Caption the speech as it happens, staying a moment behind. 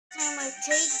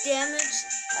take damage,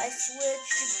 I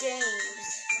switch games.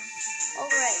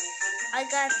 Alright, I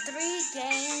got 3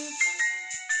 games,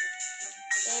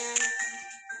 and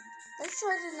let's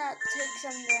try to not take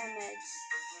some damage.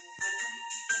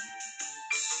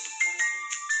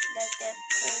 Like that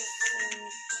person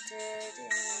did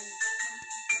in...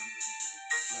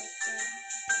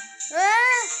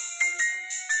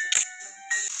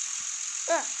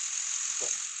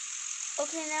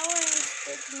 Okay, now we're in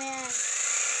Stickman.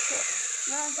 So,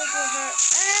 now I think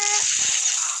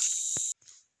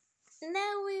we're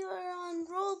now we are on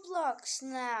Roblox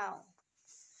now.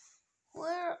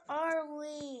 Where are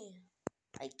we?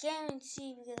 I can't even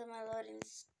see because of my loading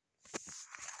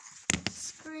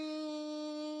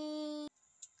screen.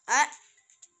 I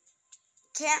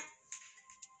can't.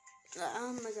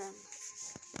 Oh my god.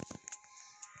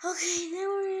 Okay, now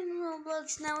we're in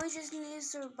Roblox. Now we just need to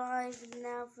survive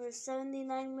now for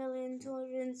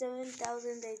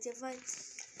 79,207,000 days. If I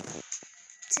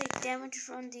take damage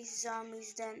from these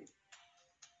zombies, then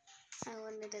I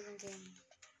win a different game.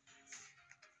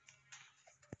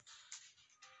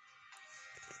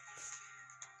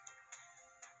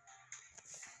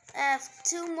 I have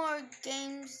 2 more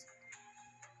games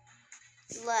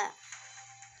left.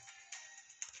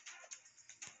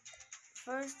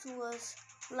 First was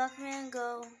Blockman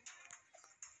Go,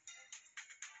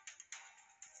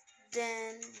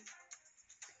 then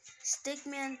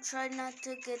Stickman tried not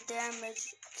to get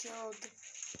damaged, killed.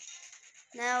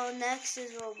 Now next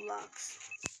is Roblox.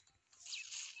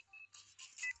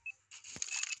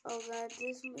 Oh god,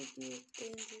 this might be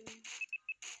dangerous.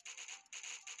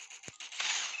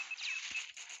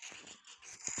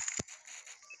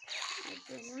 I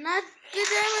did not get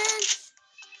damage!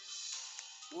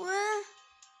 What?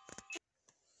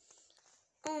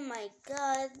 Oh my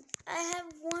god, I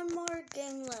have 1 more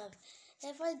game left.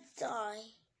 If I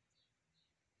die,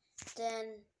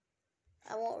 then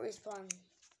I won't respawn.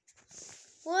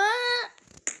 What?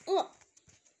 Oh.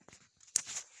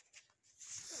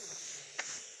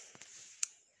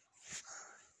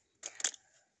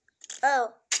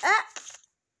 Oh. Ah.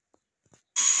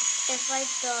 If I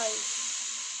die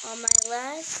on my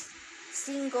last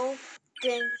single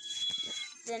game,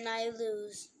 then I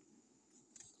lose.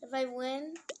 If I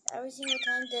win every single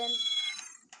time, then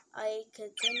I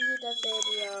continue the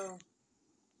video.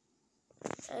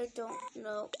 I don't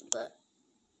know, but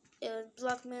it was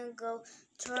Blockman Go.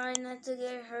 Try not to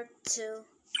get hurt too.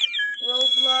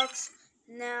 Roblox,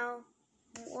 now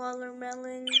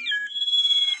Watermelon,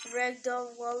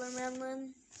 Ragdoll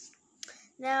Watermelon.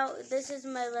 Now this is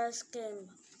my last game,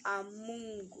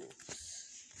 Among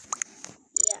Us.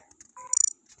 Yeah.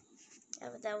 I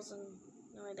have 1,000.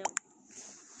 No, I don't.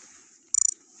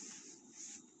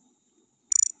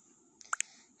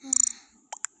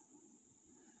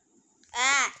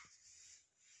 Ah!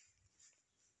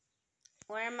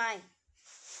 Where am I?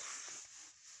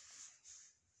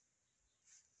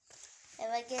 If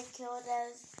I get killed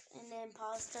as an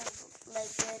imposter,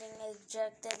 like getting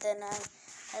ejected, then I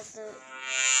have to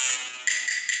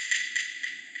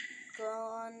go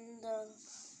on the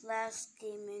last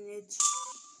game and it's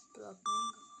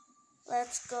blocking.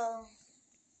 Let's go.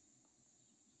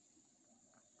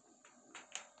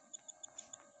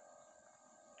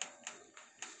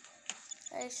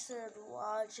 I should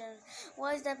watch and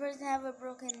why does that person have a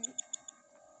broken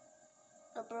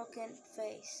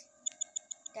face?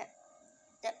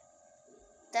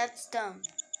 That's dumb.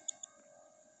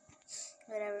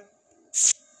 Whatever.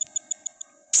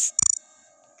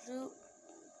 Blue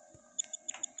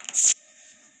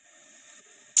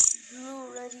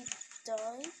already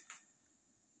died.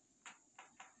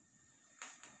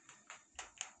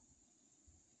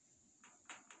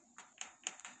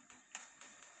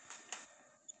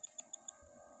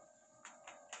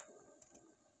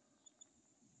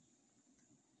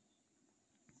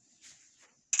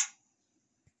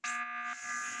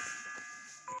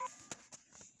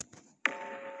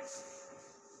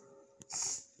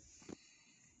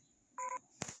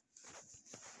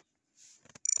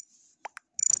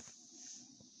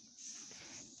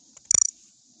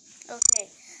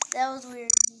 Okay, that was weird.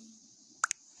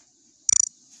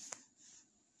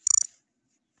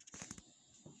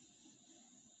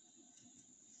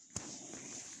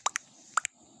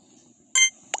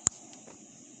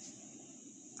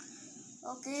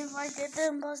 Okay, if I get the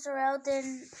imposter out,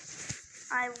 then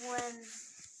I win.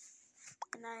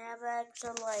 And I have an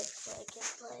extra life so I can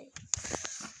play.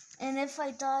 And if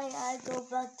I die, I go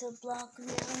back to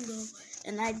Blockman.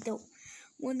 And I don't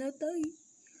wanna die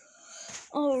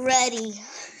already.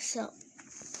 So,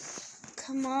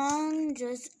 come on,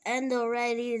 just end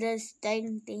already this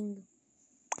dang thing.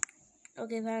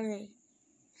 Okay, finally.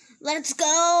 Let's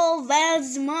go!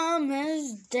 Vad's mom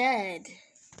is dead.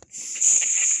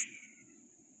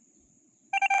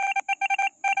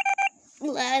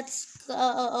 Let's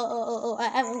go! I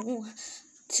have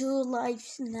 2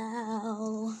 lives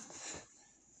now.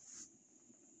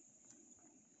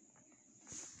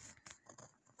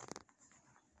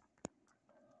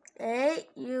 Hey,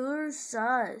 you're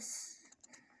sus.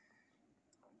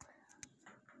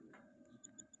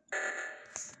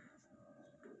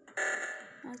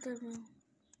 I don't know.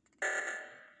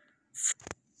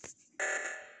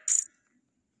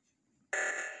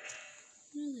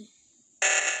 Really?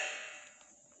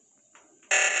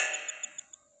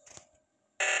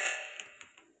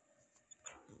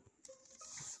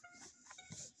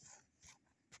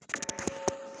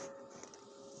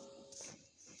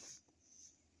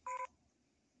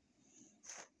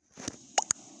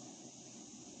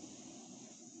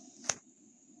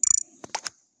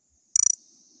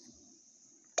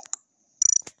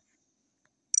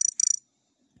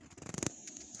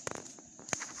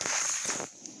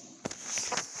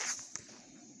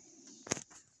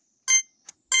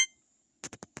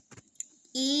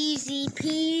 Easy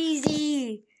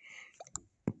peasy.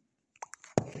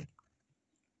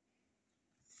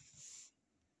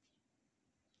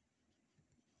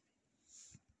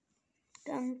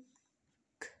 Dunk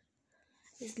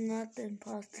is not the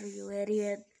imposter, you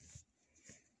idiot.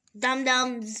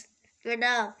 Dum-dums, you're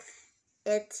dumb.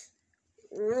 It's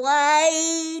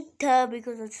white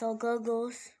because I saw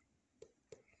goggles.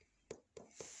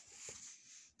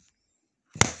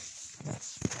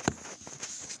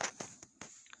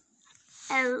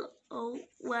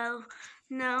 LOL,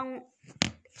 no,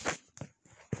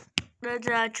 that's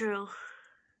not true.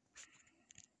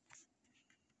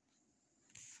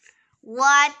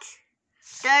 What?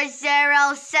 There's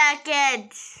 0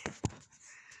 seconds.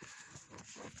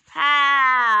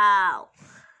 How?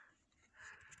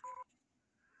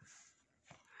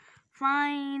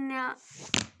 Fine.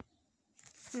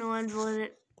 No one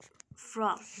voted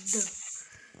Frost.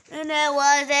 And it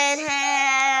wasn't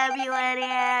him, you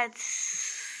idiots.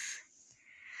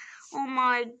 Oh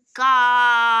my god.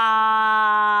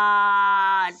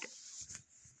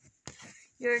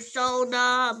 You're so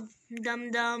dumb. Dum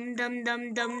dum dum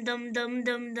dum dum dum dum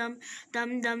dum dum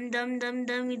dum dum dum dum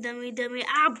dummy dummy dummy.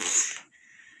 Ow!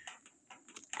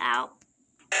 Ow!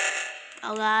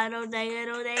 Oh god! Oh dang it!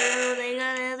 Oh dang it! Oh dang it!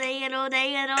 Oh dang it! Oh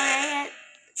dang it! Oh dang it!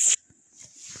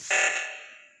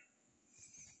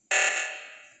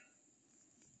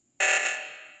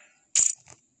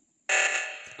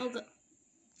 Oh god!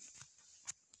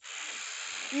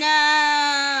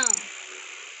 No!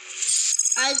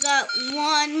 I got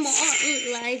 1 more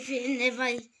life, and if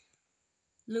I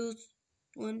lose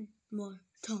 1 more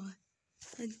time,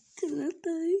 I'm gonna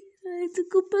die. I have to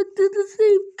go back to the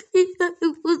same game I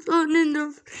was on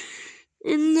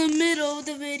in the middle of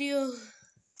the video.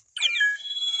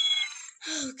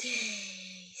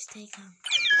 Okay, stay calm.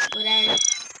 Whatever.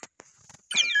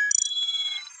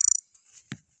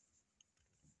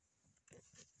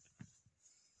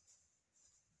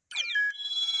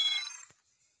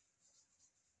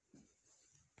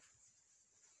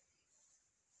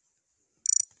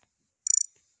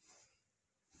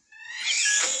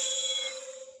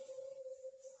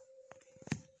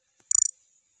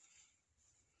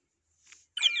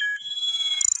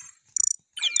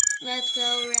 Let's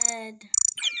go red.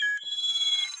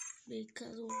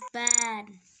 Because we're bad.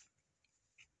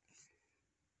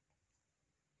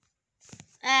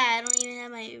 Ah, I don't even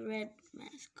have my red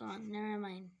mask on. Never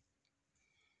mind.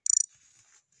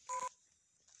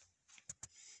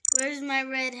 Where's my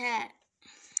red hat?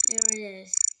 There it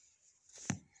is.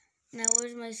 Now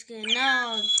where's my skin?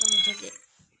 No, someone took it.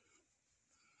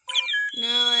 No,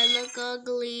 I look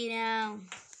ugly now.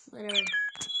 Whatever.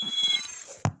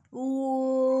 Ooh.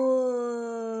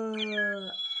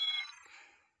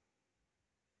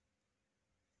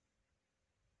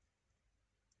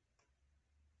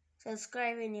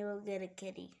 Subscribe and you will get a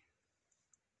kitty.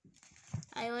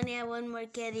 I only have 1 more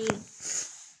kitty.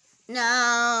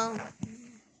 No.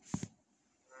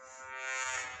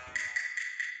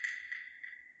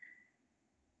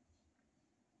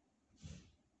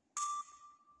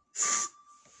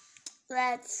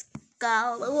 Let's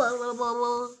go.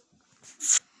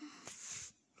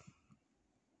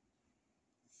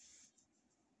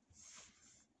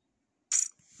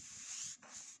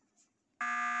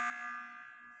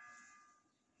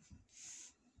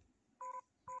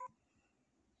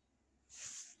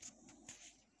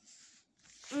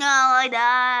 No, I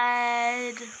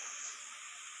died.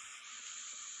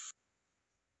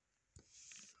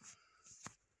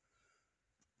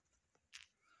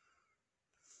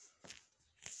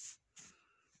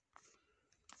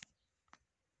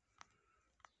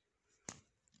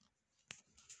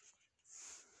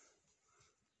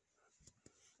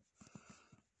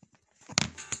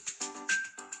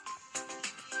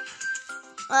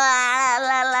 La,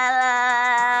 la, la, la.